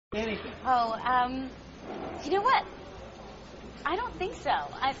Anything. Oh, you know what? I don't think so.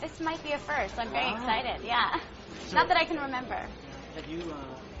 This might be a first. I'm very excited. Yeah. So, Not that I can remember. Have you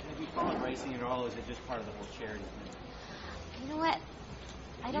followed racing at all, or is it just part of the whole charity thing? You know what?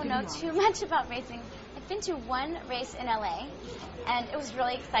 I don't know too much about racing. I've been to one race in LA, and it was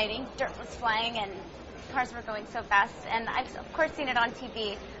really exciting. Dirt was flying, and cars were going so fast. And I've, of course, seen it on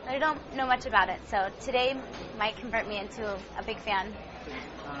TV, but I don't know much about it. So today might convert me into a big fan.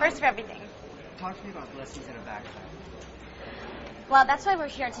 First for everything. Talk to me about blessings in a backpack. Well, that's why we're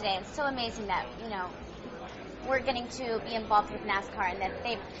here today. It's so amazing that, we're getting to be involved with NASCAR and that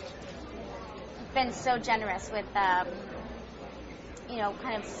they've been so generous with, kind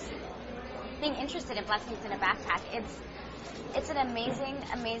of being interested in blessings in a backpack. It's an amazing,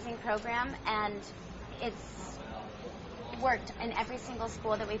 amazing program, and it's worked in every single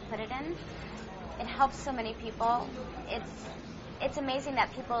school that we've put it in. It helps so many people. It's amazing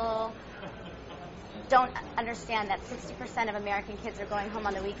that people don't understand that 60% of American kids are going home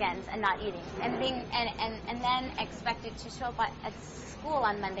on the weekends and not eating, and then expected to show up at school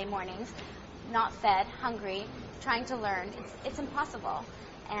on Monday mornings, not fed, hungry, trying to learn. It's impossible.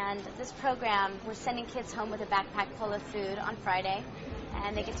 And this program, we're sending kids home with a backpack full of food on Friday,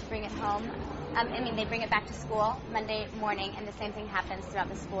 and they get to bring it home. They bring it back to school Monday morning, and the same thing happens throughout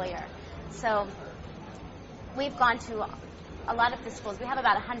the school year. So we've gone to a lot of the schools. We have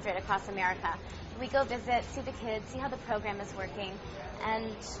about 100 across America. We go visit, see the kids, see how the program is working,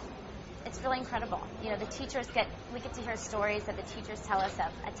 and it's really incredible. The teachers we get to hear stories that the teachers tell us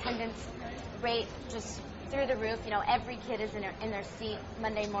of attendance rate just through the roof. Every kid is in their seat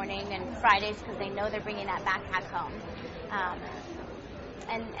Monday morning and Fridays because they know they're bringing that backpack home.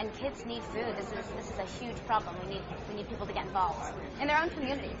 And kids need food. This is a huge problem. We need people to get involved in their own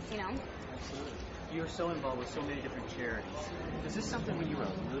communities. Absolutely. You're so involved with so many different charities. Is this something when you were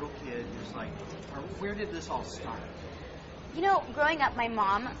a little kid, just like, or where did this all start? Growing up, my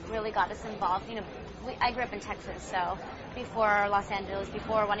mom really got us involved. I grew up in Texas, so before Los Angeles,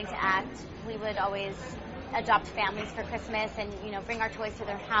 before wanting to act, we would always adopt families for Christmas and, bring our toys to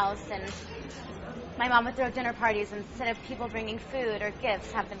their house. And my mom would throw dinner parties, and instead of people bringing food or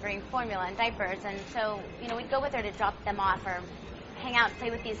gifts, have them bring formula and diapers. And so, we'd go with her to drop them off or hang out and play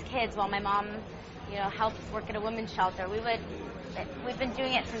with these kids while my mom helped work at a women's shelter. We've been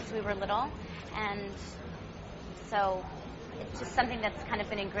doing it since we were little, and so it's just something that's kind of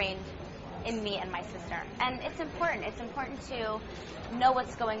been ingrained in me and my sister. And it's important. It's important to know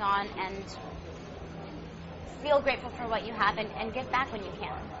what's going on and feel grateful for what you have and give back when you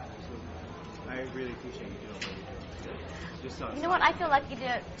can. I really appreciate you doing what you're doing. Just You know what? I feel lucky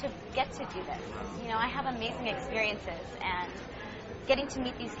to get to do this. I have amazing experiences, and getting to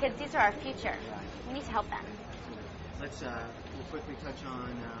meet these kids, these are our future. We need to help them. Let's we'll quickly touch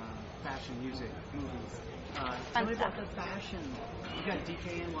on fashion, music, movies. Tell me about the fashion. You got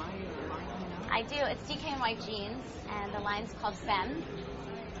DKNY line coming out? I do. It's DKNY jeans, and the line's called Femme.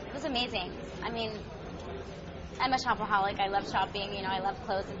 It was amazing. I'm a shopaholic. I love shopping. I love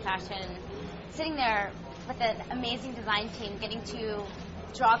clothes and fashion. Sitting there with an amazing design team, getting to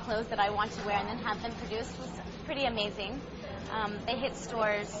draw clothes that I want to wear and then have them produced was pretty amazing. They hit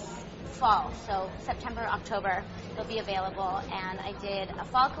stores fall, so September, October, they'll be available. And I did a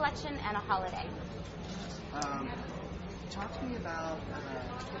fall collection and a holiday. Talk to me about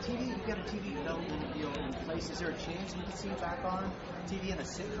TV. You've got a TV development deal in place. Is there a chance we can see you back on TV in a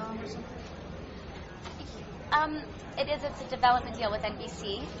sitcom or something? It is. It's a development deal with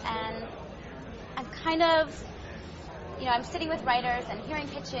NBC, and I'm kind of, I'm sitting with writers and hearing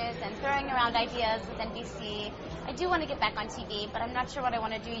pitches and throwing around ideas with NBC. I do want to get back on TV, but I'm not sure what I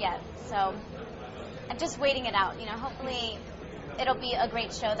want to do yet. So I'm just waiting it out. Hopefully it'll be a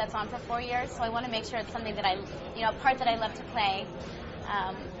great show that's on for 4 years. So I want to make sure it's something that a part that I love to play,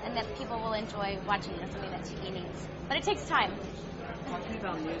 and that people will enjoy watching. Something that TV needs. But it takes time. Talking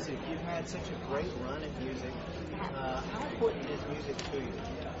about music, you've had such a great run at music. How important is music to you?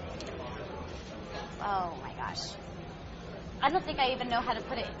 Oh my gosh. I don't think I even know how to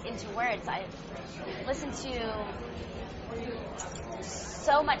put it into words. I listen to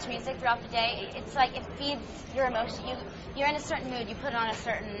so much music throughout the day. It's like it feeds your emotion. You're in a certain mood, you put on a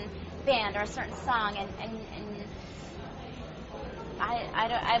certain band or a certain song, and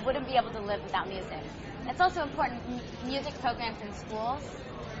I wouldn't be able to live without music. It's also important, music programs in schools.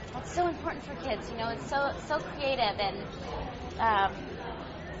 It's so important for kids. It's so creative, and I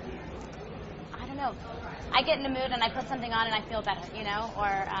don't know. I get in a mood and I put something on and I feel better,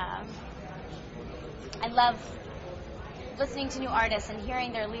 or I love listening to new artists and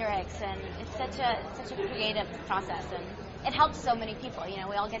hearing their lyrics, and it's such a creative process, and it helps so many people. You know,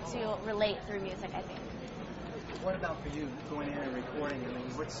 we all get to relate through music, I think. What about for you, going in and recording? I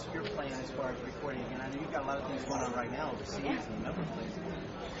mean, what's your plan as far as recording? And I know you've got a lot of things going on right now overseas and other places.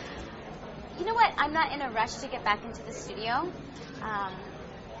 You know what? I'm not in a rush to get back into the studio.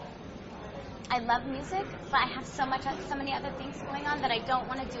 I love music, but I have so many other things going on that I don't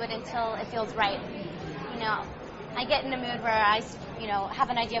want to do it until it feels right. You know, I get in a mood where I, have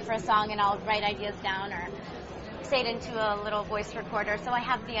an idea for a song and I'll write ideas down or say it into a little voice recorder. So I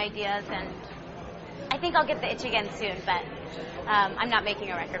have the ideas, and I think I'll get the itch again soon, but I'm not making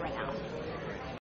a record right now.